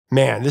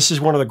Man, this is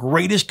one of the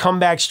greatest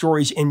comeback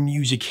stories in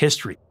music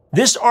history.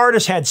 This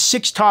artist had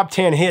 6 top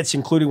 10 hits,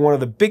 including one of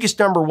the biggest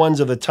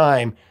 #1s of the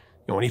time,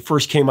 when he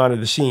first came onto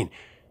the scene.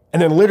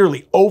 And then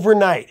literally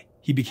overnight,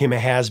 he became a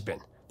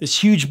has-been.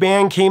 This huge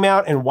band came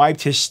out and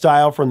wiped his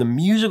style from the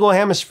musical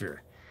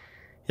hemisphere.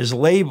 His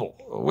label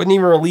wouldn't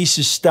even release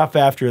his stuff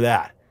after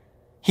that.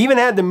 He even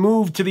had to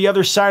move to the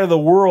other side of the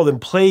world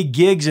and play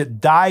gigs at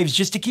dives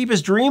just to keep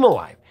his dream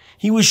alive.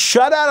 He was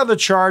shut out of the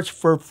charts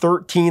for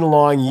 13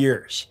 long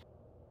years.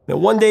 Then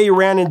one day he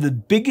ran into the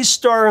biggest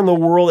star in the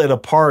world at a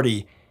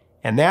party,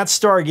 and that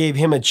star gave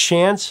him a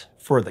chance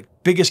for the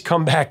biggest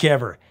comeback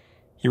ever.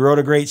 He wrote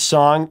a great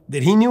song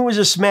that he knew was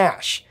a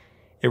smash.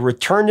 It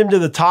returned him to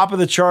the top of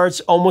the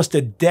charts almost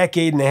a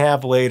decade and a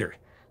half later.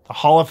 The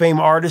Hall of Fame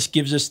artist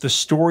gives us the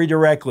story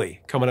directly,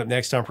 coming up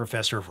next on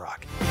Professor of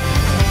Rock.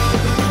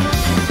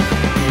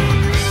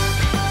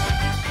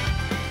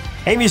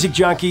 Hey music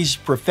junkies,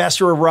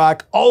 Professor of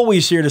Rock,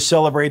 always here to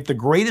celebrate the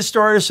greatest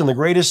artists and the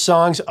greatest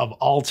songs of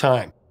all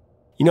time.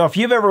 If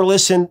you've ever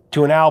listened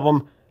to an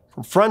album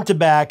from front to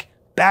back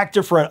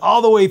to front,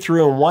 all the way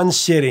through in one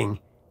sitting,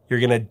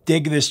 you're gonna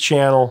dig this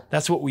channel.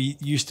 That's what we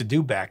used to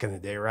do back in the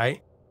day,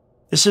 right?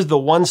 This is the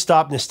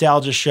one-stop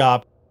nostalgia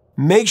shop.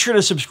 Make sure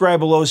to subscribe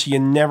below so you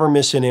never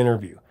miss an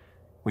interview.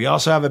 We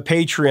also have a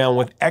Patreon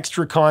with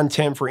extra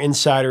content for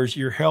insiders.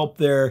 Your help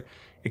there,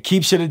 it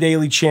keeps it a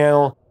daily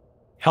channel,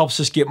 helps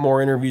us get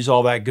more interviews,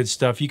 all that good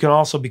stuff. You can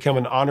also become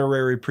an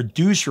honorary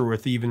producer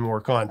with even more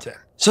content.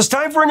 So it's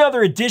time for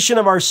another edition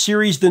of our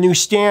series, The New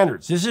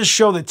Standards. This is a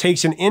show that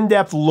takes an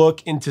in-depth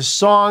look into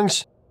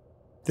songs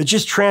that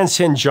just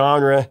transcend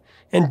genre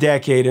and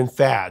decade and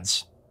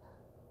fads.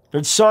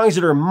 They're songs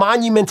that are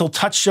monumental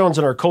touchstones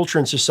in our culture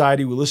and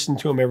society. We listen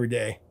to them every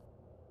day.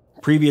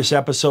 Previous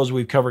episodes,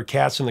 we've covered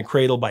Cats in the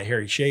Cradle by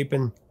Harry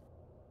Chapin,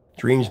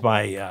 Dreams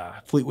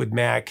by Fleetwood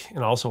Mac,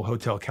 and also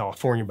Hotel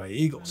California by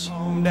Eagles.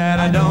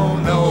 That I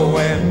don't know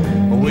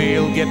when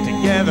we'll get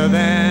together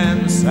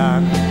then,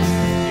 son.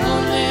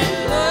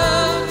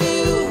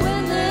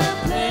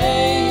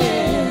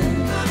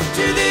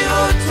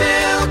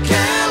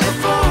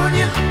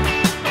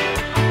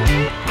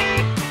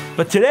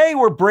 But today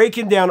we're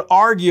breaking down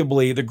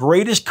arguably the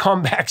greatest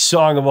comeback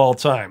song of all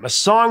time, a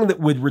song that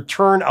would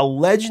return a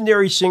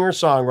legendary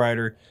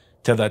singer-songwriter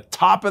to the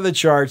top of the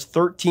charts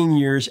 13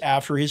 years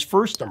after his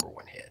first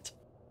 #1 hit.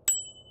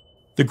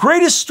 The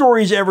greatest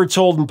stories ever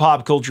told in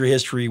pop culture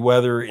history,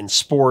 whether in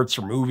sports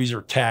or movies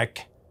or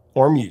tech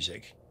or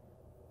music,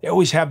 they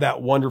always have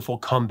that wonderful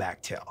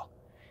comeback tale.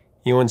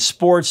 In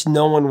sports,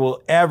 no one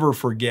will ever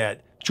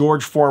forget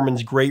George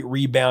Foreman's great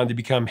rebound to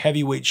become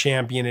heavyweight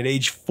champion at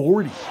age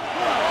 40.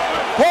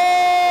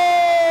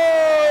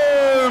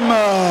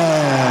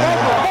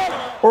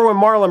 Or when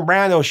Marlon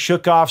Brando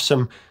shook off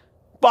some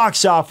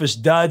box office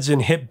duds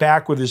and hit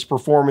back with his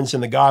performance in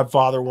The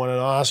Godfather, won an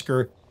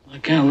Oscar. I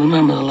can't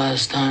remember the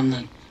last time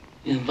that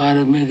you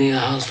invited me to your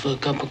house for a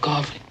cup of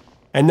coffee.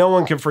 And no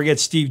one can forget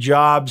Steve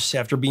Jobs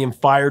after being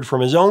fired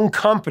from his own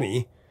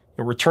company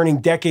and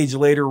returning decades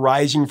later,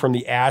 rising from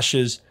the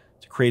ashes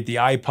to create the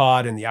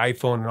iPod and the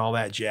iPhone and all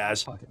that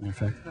jazz.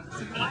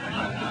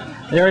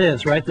 There it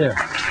is, right there.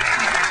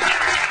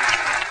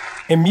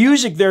 In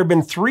music, there have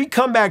been 3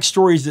 comeback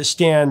stories that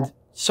stand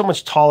so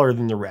much taller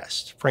than the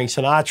rest: Frank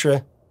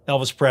Sinatra,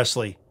 Elvis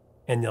Presley,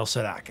 and Neil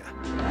Sedaka.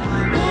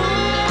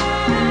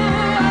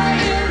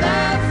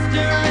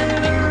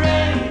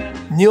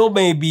 Neil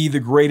may be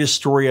the greatest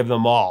story of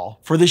them all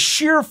for the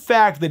sheer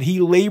fact that he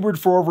labored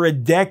for over a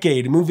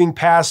decade, moving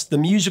past the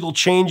musical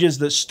changes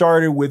that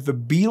started with the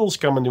Beatles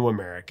coming to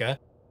America,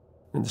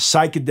 and the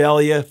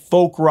psychedelia,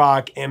 folk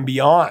rock, and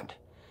beyond.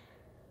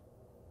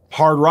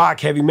 Hard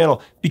rock, heavy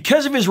metal.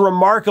 Because of his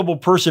remarkable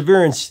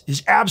perseverance,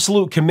 his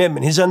absolute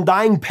commitment, his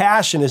undying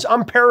passion, his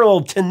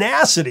unparalleled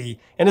tenacity,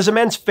 and his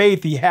immense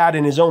faith he had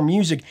in his own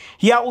music,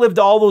 he outlived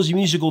all those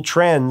musical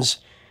trends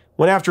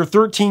when after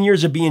 13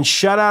 years of being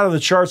shut out of the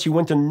charts, he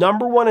went to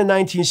 #1 in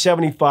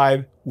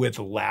 1975 with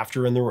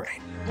Laughter in the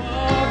Rain.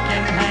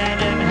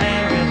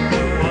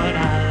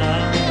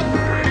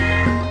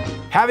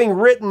 Having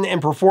written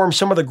and performed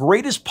some of the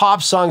greatest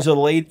pop songs of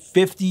the late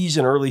 50s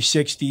and early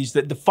 60s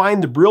that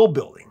defined the Brill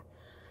Building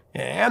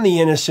and the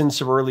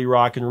innocence of early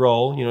rock and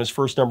roll, his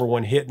first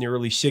 #1 hit in the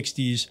early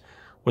 60s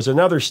was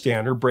another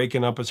standard,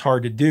 Breaking Up Is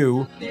Hard to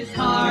Do. It's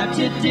hard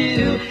to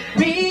do.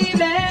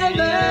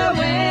 Remember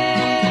when.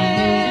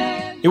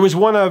 It was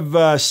one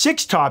of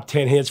 6 top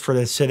 10 hits for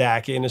the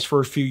Sedaka in his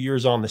first few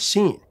years on the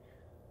scene.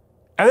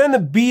 And then the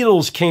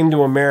Beatles came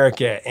to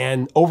America,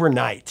 and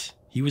overnight,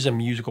 he was a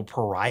musical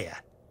pariah.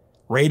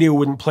 Radio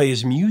wouldn't play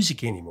his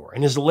music anymore,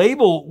 and his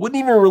label wouldn't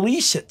even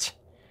release it.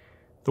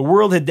 The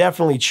world had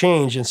definitely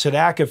changed, and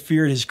Sedaka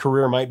feared his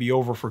career might be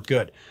over for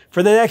good.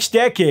 For the next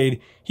decade,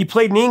 he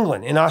played in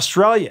England, in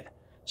Australia.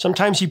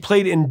 Sometimes he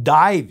played in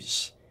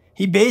dives.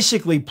 He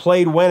basically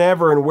played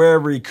whenever and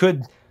wherever he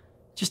could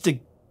just to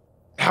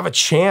have a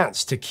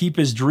chance to keep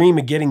his dream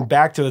of getting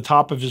back to the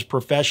top of his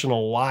profession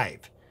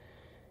alive.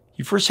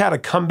 He first had a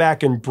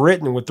comeback in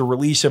Britain with the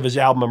release of his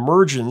album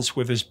Emergence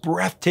with his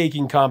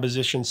breathtaking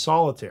composition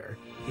Solitaire.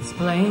 He's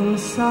playing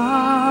solitaire.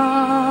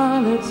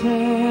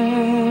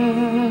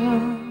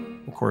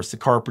 Of course, the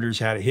Carpenters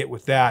had a hit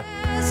with that.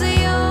 It's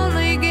the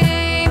only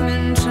game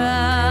in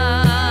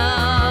town.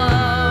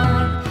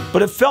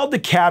 But it failed to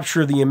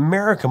capture the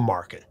American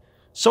market,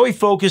 so he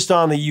focused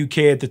on the UK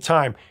at the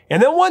time.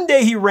 And then one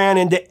day he ran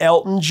into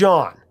Elton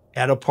John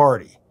at a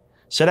party.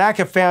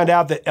 Sedaka found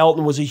out that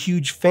Elton was a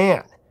huge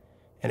fan,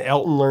 and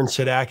Elton learned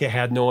Sedaka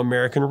had no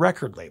American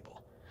record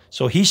label.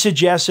 So he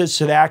suggested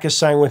Sedaka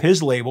sign with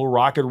his label,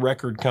 Rocket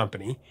Record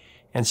Company,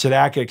 and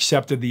Sedaka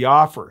accepted the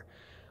offer.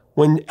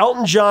 When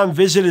Elton John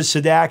visited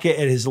Sedaka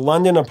at his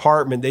London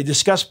apartment, they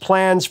discussed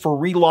plans for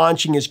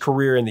relaunching his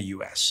career in the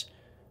US.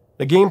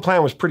 The game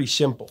plan was pretty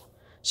simple.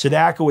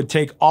 Sedaka would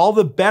take all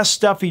the best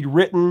stuff he'd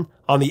written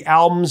on the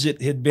albums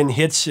that had been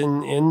hits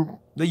in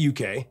the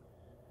UK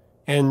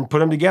and put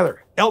them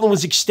together. Elton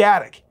was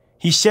ecstatic.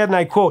 He said, and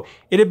I quote,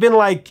 "It had been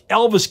like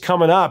Elvis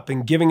coming up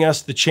and giving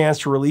us the chance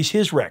to release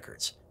his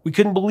records. We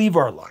couldn't believe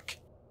our luck."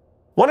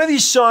 One of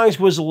these songs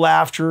was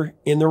Laughter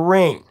in the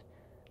Rain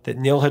that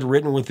Neil had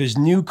written with his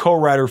new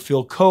co-writer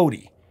Phil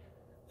Cody.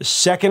 The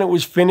second it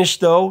was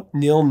finished, though,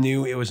 Neil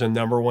knew it was a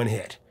 #1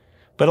 hit.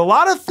 But a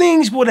lot of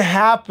things would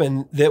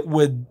happen that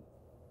would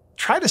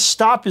try to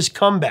stop his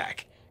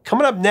comeback.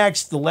 Coming up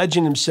next, the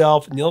legend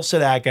himself, Neil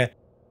Sedaka,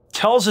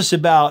 tells us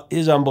about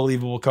his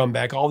unbelievable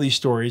comeback, all these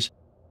stories,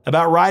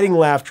 about writing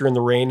Laughter in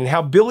the Rain and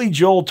how Billy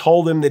Joel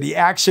told him that he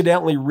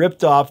accidentally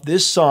ripped off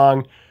this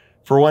song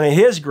for one of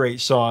his great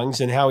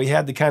songs and how he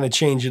had to kind of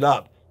change it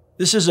up.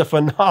 This is a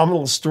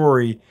phenomenal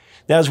story.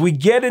 Now, as we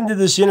get into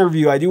this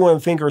interview, I do want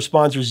to thank our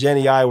sponsor,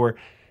 Zenni Eyewear.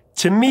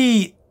 To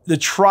me, the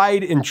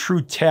tried and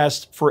true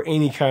test for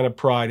any kind of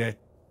product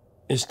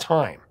is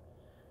time.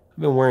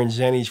 I've been wearing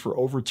Zenni's for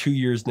over 2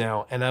 years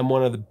now, and I'm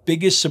one of the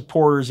biggest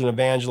supporters and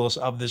evangelists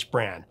of this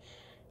brand.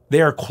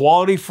 They are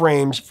quality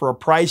frames for a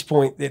price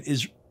point that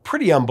is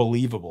pretty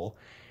unbelievable.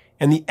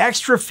 And the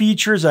extra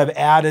features I've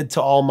added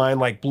to all mine,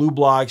 like blue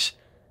blocks,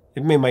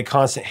 it made my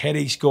constant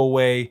headaches go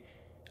away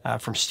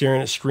from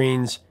staring at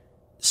screens.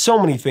 So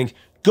many things.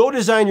 Go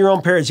design your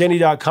own pair at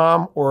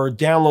Zenni.com or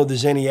download the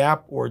Zenni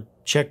app or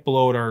check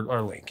below at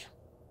our link.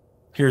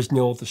 Here's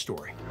Neil with the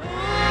story.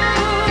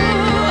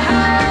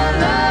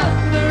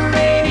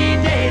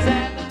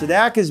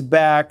 Sedaka's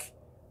back,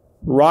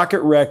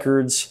 Rocket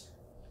Records,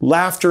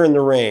 Laughter in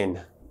the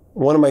Rain.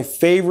 One of my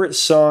favorite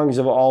songs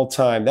of all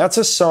time. That's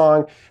a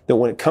song that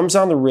when it comes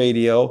on the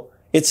radio,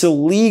 it's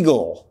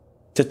illegal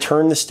to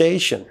turn the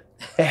station.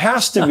 It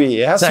has to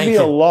be. It has to be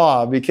a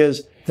law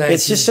because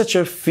it's just such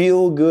a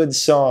feel-good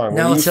song.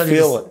 Now, you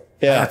feel it.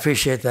 Yeah. I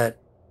appreciate that.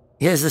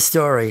 Here's the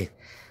story.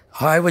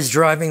 I was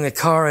driving the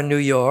car in New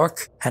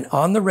York, and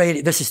on the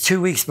radio, this is 2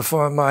 weeks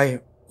before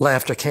my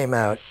Laughter came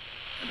out.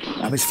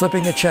 I was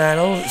flipping the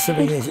channel,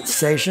 flipping the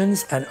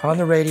stations, and on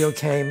the radio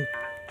came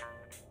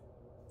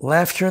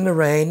Laughter in the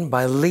Rain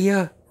by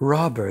Leah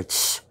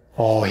Roberts.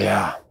 Oh,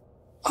 yeah.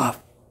 A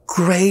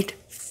great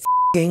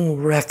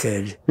f***ing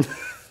record.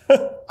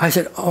 I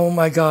said, oh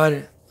my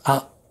God,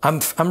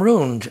 I'm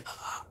ruined.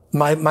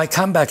 My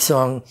comeback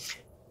song,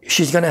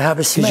 she's going to have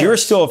a smash. Because you're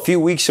still a few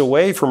weeks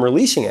away from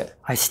releasing it.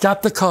 I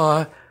stopped the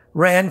car,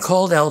 ran,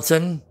 called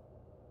Elton.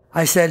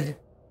 I said,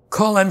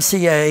 call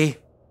MCA.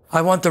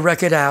 I want the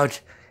record out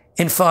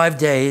in 5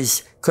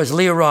 days because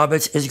Leah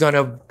Roberts is going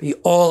to be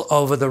all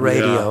over the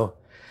radio.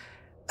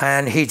 Yeah.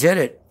 And he did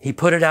it. He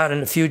put it out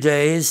in a few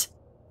days,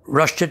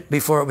 rushed it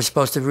before it was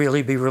supposed to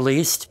really be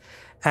released.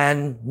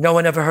 And no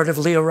one ever heard of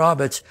Leah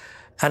Roberts.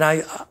 And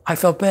I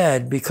felt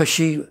bad because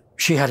she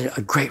had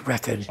a great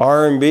record.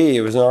 R&B.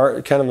 It was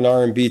kind of an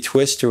R&B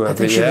twist to it. I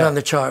think she was on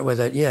the chart with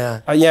it,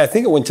 yeah. Yeah, I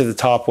think it went to the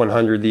top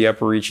 100, the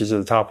upper reaches of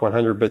the top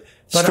 100. But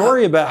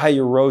story about how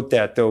you wrote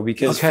that, though,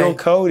 because Phil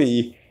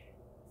Cody,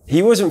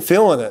 he wasn't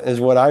feeling it,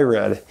 is what I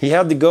read. He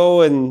had to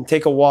go and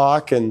take a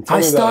walk and tell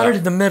me about started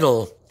in the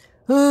middle.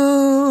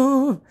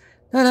 Ooh,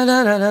 da, da,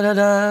 da, da, da,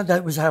 da.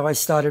 That was how I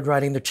started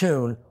writing the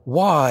tune.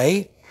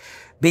 Why?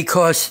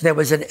 Because there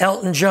was an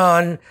Elton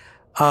John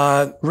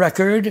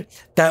record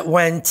that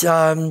went,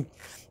 you're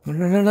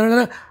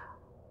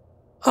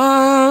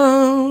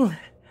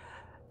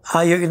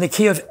in the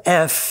key of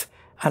F,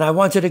 and I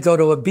wanted to go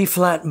to a B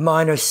flat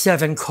minor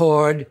 7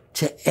 chord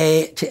to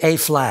A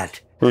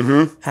flat.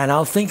 Mm-hmm. And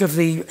I'll think of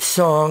the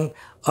song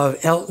of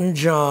Elton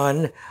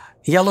John,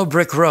 Yellow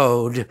Brick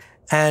Road,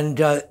 and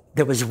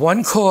there was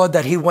one chord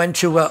that he went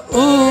to,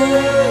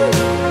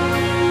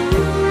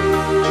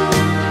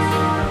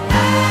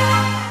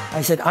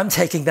 I said, I'm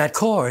taking that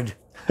chord.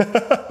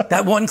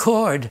 That one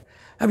chord.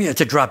 I mean,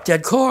 it's a drop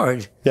dead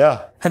chord.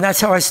 Yeah. And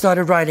that's how I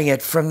started writing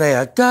it from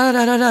there. Da,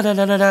 da, da, da,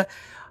 da, da, da.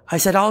 I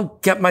said, I'll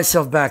get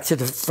myself back to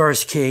the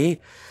first key.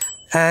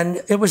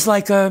 And it was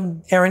like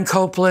Aaron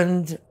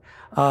Copland,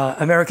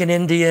 American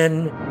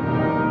Indian,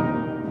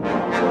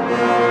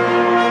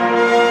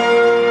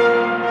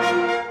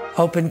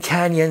 Open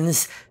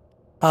Canyons,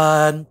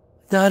 da,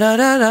 da, da,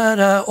 da,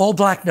 da, all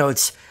black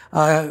notes,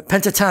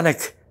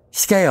 pentatonic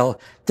scale.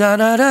 Da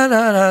da da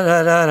da da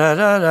da da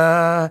da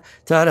da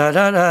da da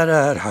da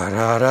da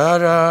da da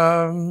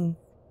da.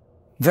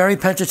 very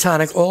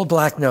pentatonic, all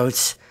black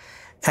notes.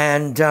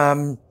 And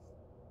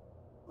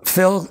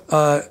Phil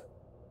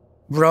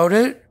wrote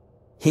it.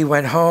 He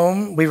went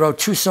home. We wrote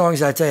 2 songs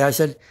that day. I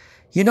said,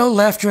 you know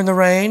Laughter in the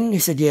Rain? He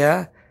said,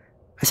 yeah.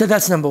 I said,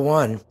 that's number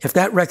 1. If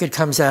that record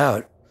comes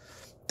out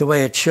the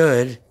way it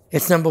should,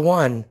 it's number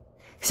 1.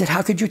 He said,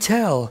 how could you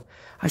tell?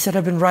 I said,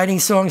 I've been writing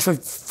songs for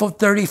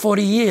 30,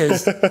 40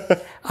 years.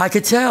 I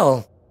could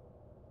tell.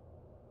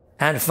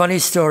 And a funny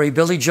story,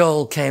 Billy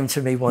Joel came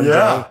to me one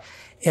day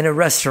in a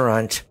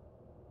restaurant.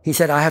 He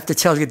said, I have to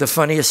tell you the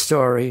funniest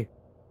story.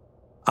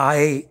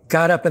 I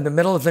got up in the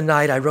middle of the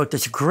night. I wrote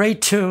this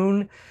great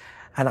tune,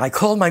 and I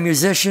called my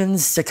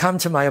musicians to come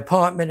to my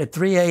apartment at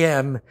 3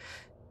 a.m.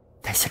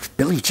 They said,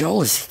 Billy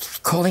Joel is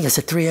calling us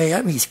at 3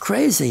 a.m. He's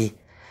crazy.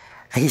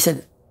 And he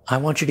said, I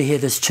want you to hear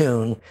this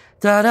tune.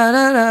 Da, da,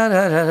 da, da,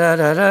 da, da,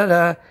 da, da,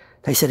 da.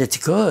 They said, it's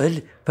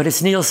good, but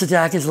it's Neil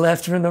Sedaka's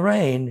Laughter in the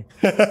Rain.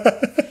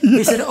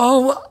 He said,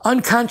 oh,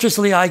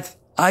 unconsciously,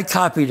 I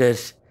copied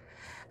it.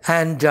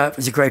 And it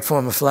was a great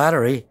form of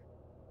flattery.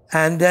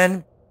 And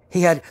then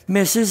he had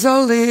Mrs.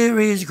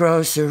 O'Leary's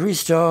grocery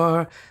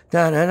store,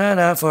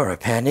 da-na-na-na, for a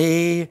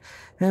penny.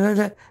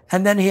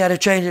 And then he had to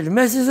change it to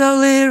Mrs.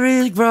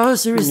 O'Leary's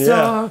grocery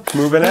store.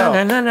 Moving out.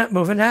 Na-na-na-na,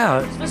 moving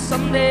out.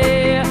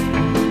 Someday,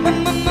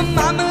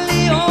 Mama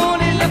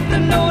Leone left a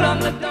note on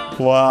the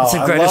door. Wow. It's the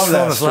I greatest love that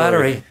form of story.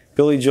 flattery.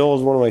 Billy Joel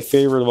is one of my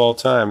favorite of all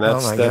time.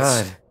 That's, Oh my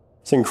God.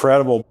 It's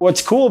incredible.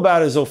 What's cool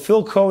about it is, though,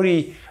 Phil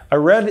Cody, I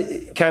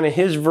read kind of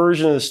his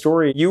version of the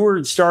story. You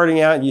were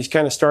starting out, and you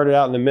kind of started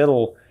out in the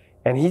middle,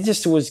 and he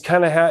just was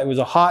kind of, it was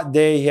a hot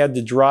day. He had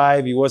to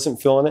drive. He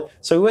wasn't feeling it.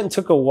 So he went and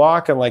took a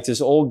walk on like this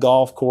old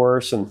golf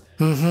course and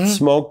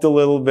smoked a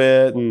little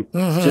bit and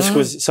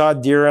just saw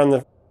deer on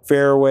the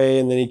fairway.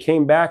 And then he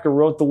came back and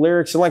wrote the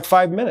lyrics in like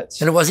 5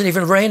 minutes. And it wasn't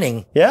even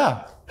raining.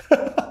 Yeah.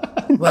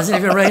 It wasn't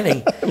even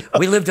raining.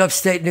 We lived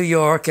upstate New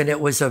York, and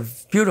it was a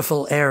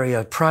beautiful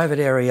area, private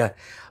area.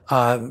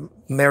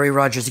 Mary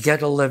Rogers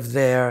Gettle lived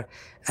there,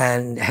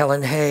 and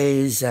Helen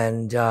Hayes,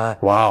 and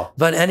Wow.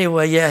 But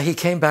anyway, yeah, he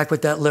came back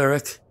with that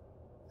lyric,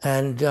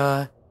 and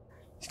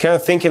He's kind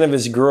of thinking of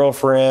his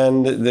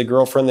girlfriend, the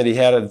girlfriend that he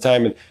had at the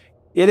time. And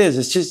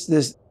it's just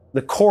this,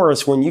 the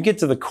chorus, when you get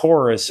to the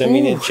chorus, I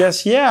mean, it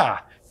just,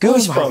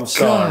 goosebumps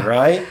song,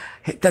 right?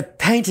 the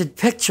painted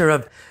picture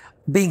of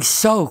being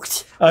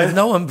soaked with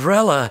no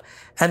umbrella,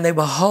 and they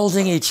were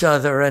holding each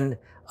other, and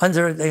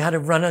they had to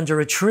run under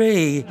a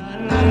tree.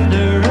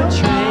 Under a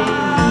tree,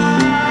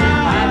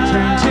 I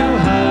turned to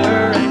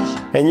her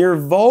and And your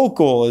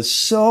vocal is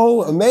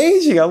so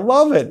amazing. I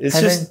love it. It's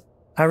And just, then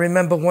I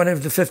remember one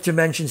of the Fifth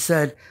Dimension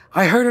said,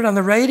 I heard it on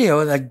the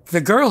radio.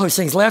 The girl who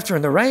sings Laughter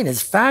in the Rain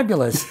is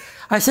fabulous.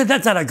 I said,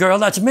 that's not a girl,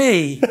 that's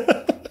me.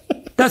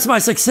 That's my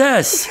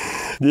success.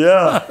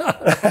 yeah.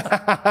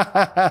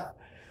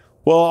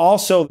 Well,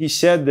 also, he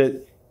said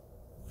that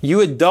you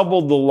had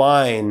doubled the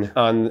line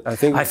on, I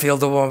think. I feel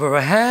the warmth of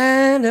her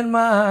hand in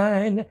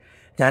mine.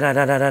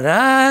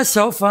 Da-da-da-da-da-da,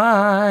 so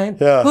fine.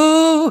 Yeah.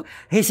 Ooh.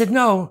 He said,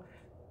 no,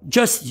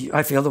 just,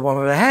 I feel the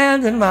warmth of her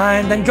hand in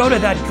mine. Then go to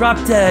that drop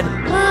dead.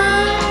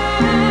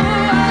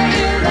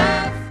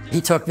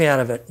 He took me out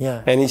of it,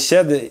 yeah. And he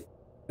said that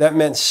that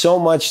meant so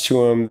much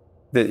to him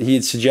that he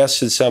had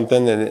suggested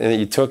something and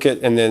you took it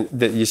and then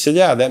that you said,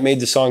 yeah, that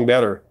made the song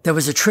better. There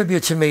was a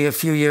tribute to me a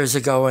few years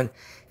ago, and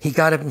he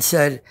got up and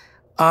said,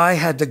 I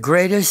had the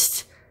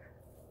greatest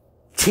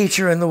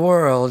teacher in the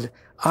world.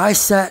 I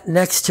sat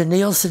next to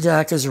Neil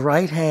Sedaka's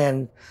right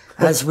hand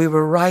as we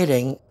were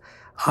writing.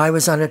 I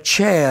was on a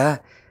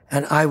chair,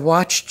 and I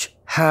watched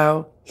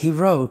how he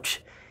wrote.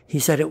 He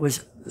said it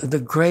was the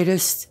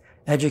greatest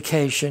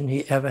education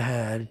he ever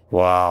had.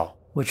 Wow.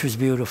 Which was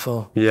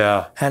beautiful.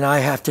 Yeah. And I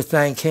have to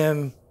thank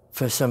him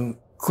for some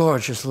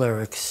gorgeous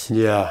lyrics.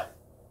 Yeah.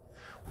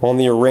 On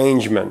the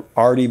arrangement,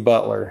 Artie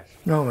Butler.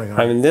 Oh my God.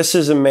 I mean, this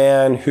is a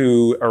man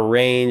who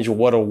arranged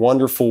What a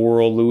Wonderful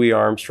World, Louis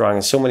Armstrong,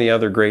 and so many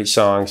other great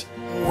songs.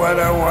 What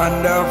a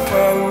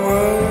wonderful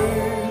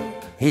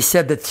world. He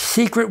said the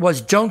secret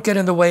was don't get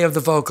in the way of the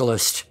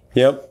vocalist.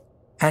 Yep.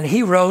 And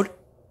he wrote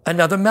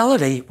another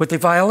melody with the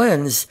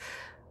violins.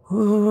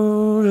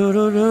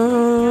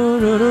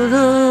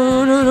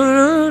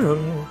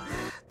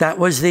 That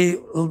was the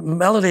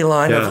melody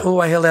line of Ooh,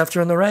 I Hear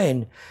Laughter in the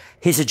Rain.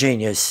 He's a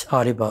genius,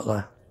 Artie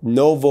Butler.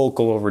 No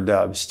vocal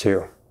overdubs,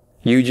 too.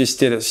 You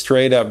just did it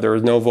straight up. There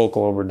was no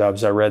vocal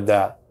overdubs. I read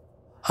that.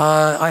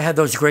 I had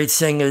those great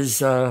singers.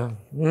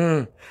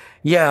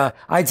 Yeah,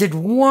 I did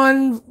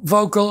one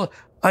vocal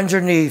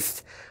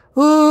underneath.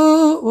 Ooh,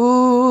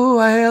 ooh,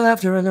 I hear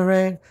laughter in the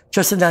rain.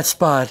 Just in that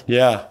spot.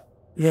 Yeah.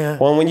 Yeah.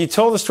 Well, when you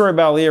told the story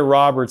about Leah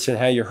Roberts and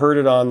how you heard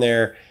it on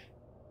there,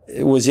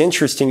 it was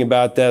interesting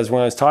about that is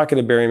when I was talking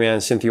to Barry Mann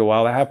and Cynthia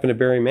Weil, that happened to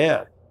Barry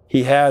Mann.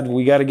 He had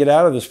We Gotta Get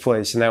Out of This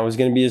Place, and that was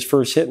going to be his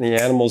first hit, and the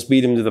Animals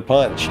beat him to the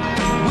punch.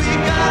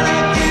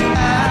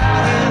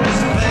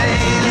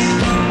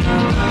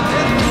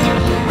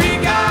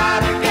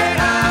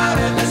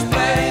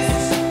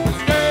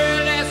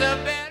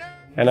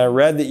 And I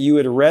read that you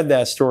had read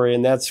that story,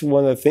 and that's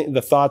one of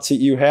the thoughts that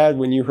you had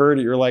when you heard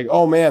it. You're like,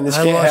 oh man, this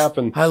can't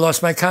happen. I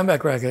lost my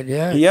comeback record,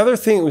 yeah. The other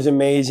thing that was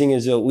amazing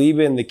is that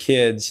Liva and the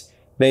kids,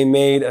 they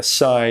made a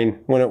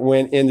sign when it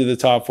went into the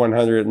top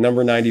 100,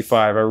 number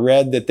 95. I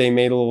read that they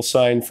made a little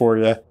sign for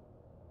you.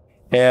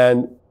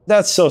 And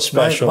that's so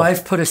special. My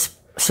wife put a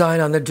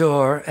sign on the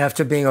door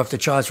after being off the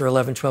charts for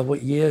 11,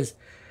 12 years.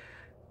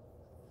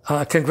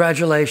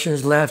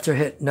 Congratulations, Laughter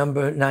hit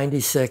number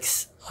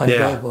 96 on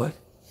Billboard.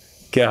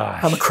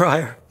 Gosh. I'm a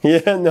crier.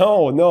 Yeah,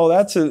 no,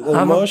 that's an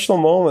emotional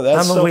moment.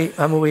 That's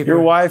I'm a weeper. Your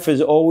wife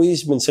has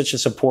always been such a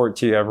support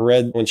to you. I've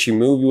read when she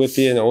moved with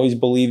you and always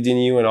believed in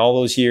you in all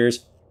those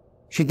years.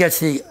 She gets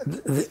the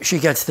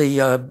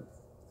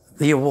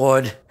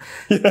award.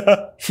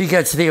 Yeah. She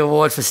gets the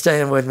award for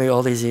staying with me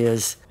all these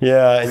years.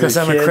 Yeah, because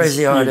I'm a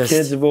crazy artist. Your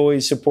kids have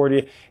always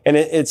supported you. And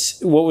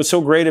it's what was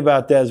so great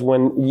about that is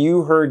when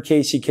you heard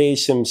Casey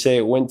Kasem say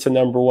it went to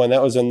number 1,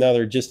 that was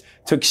another, just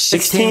took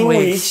 16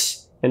 weeks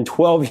and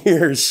 12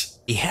 years.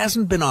 He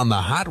hasn't been on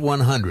the Hot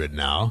 100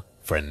 now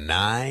for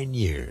 9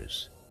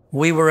 years.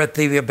 We were at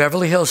the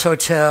Beverly Hills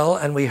Hotel,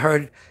 and we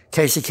heard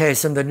Casey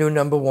Kasem, the new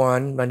number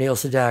 1 by Neil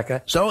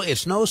Sedaka. So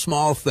it's no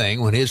small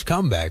thing when his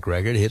comeback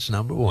record hits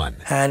number 1.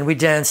 And we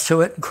danced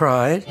to it and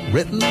cried.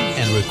 Written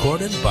and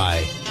recorded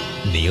by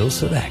Neil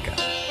Sedaka.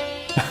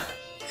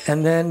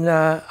 And then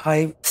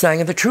I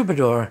sang at the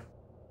Troubadour.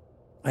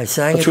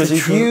 Which was a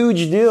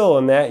huge deal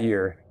in that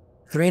year.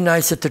 3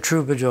 nights at the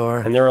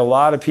Troubadour. And there were a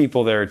lot of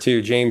people there,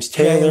 too. James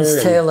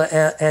Taylor.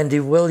 Andy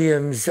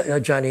Williams,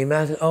 Johnny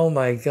Mathis. Oh,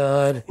 my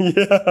God.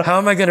 Yeah. How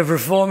am I going to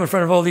perform in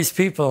front of all these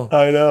people?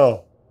 I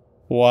know.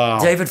 Wow.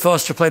 David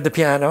Foster played the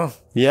piano.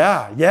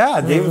 Yeah,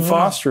 David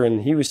Foster.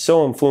 And he was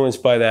so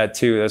influenced by that,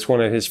 too. That's one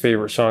of his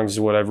favorite songs is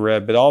what I've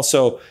read. But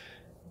also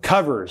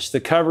covers. The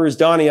covers.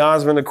 Donny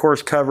Osmond, of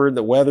course, covered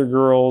The Weather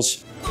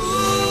Girls.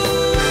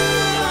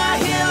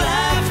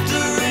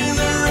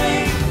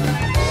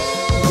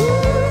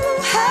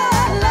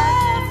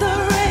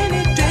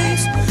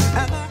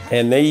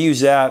 And they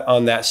use that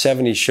on that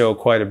 70s show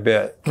quite a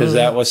bit because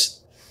that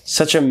was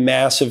such a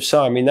massive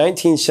song. I mean,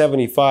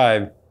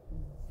 1975,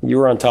 you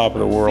were on top of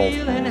the world.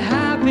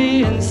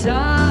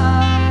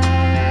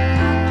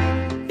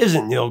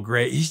 Isn't Neil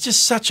great? He's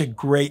just such a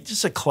great,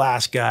 just a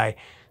class guy.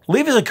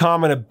 Leave us a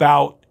comment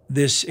about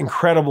this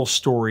incredible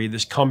story,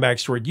 this comeback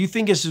story. Do you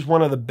think this is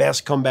one of the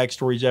best comeback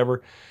stories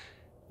ever?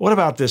 What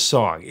about this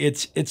song?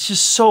 It's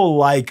just so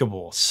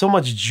likable, so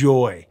much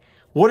joy.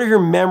 What are your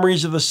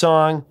memories of the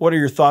song? What are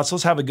your thoughts?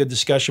 Let's have a good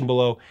discussion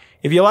below.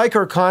 If you like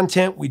our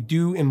content, we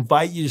do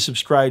invite you to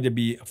subscribe to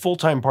be a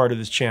full-time part of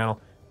this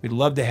channel. We'd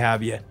love to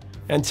have you.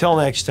 Until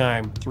next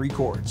time, 3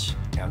 chords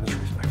down the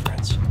truth, my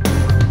friends.